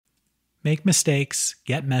Make mistakes,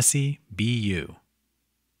 get messy, be you.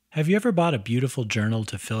 Have you ever bought a beautiful journal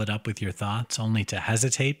to fill it up with your thoughts, only to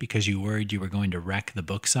hesitate because you worried you were going to wreck the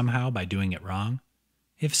book somehow by doing it wrong?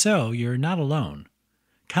 If so, you're not alone.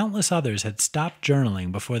 Countless others had stopped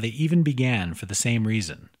journaling before they even began for the same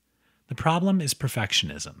reason. The problem is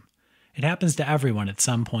perfectionism. It happens to everyone at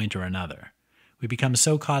some point or another. We become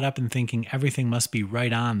so caught up in thinking everything must be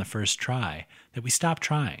right on the first try that we stop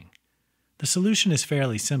trying. The solution is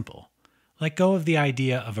fairly simple. Let go of the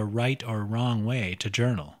idea of a right or wrong way to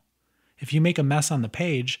journal. If you make a mess on the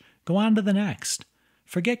page, go on to the next.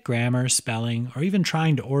 Forget grammar, spelling, or even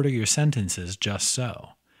trying to order your sentences just so.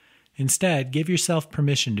 Instead, give yourself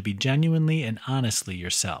permission to be genuinely and honestly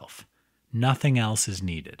yourself. Nothing else is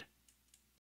needed.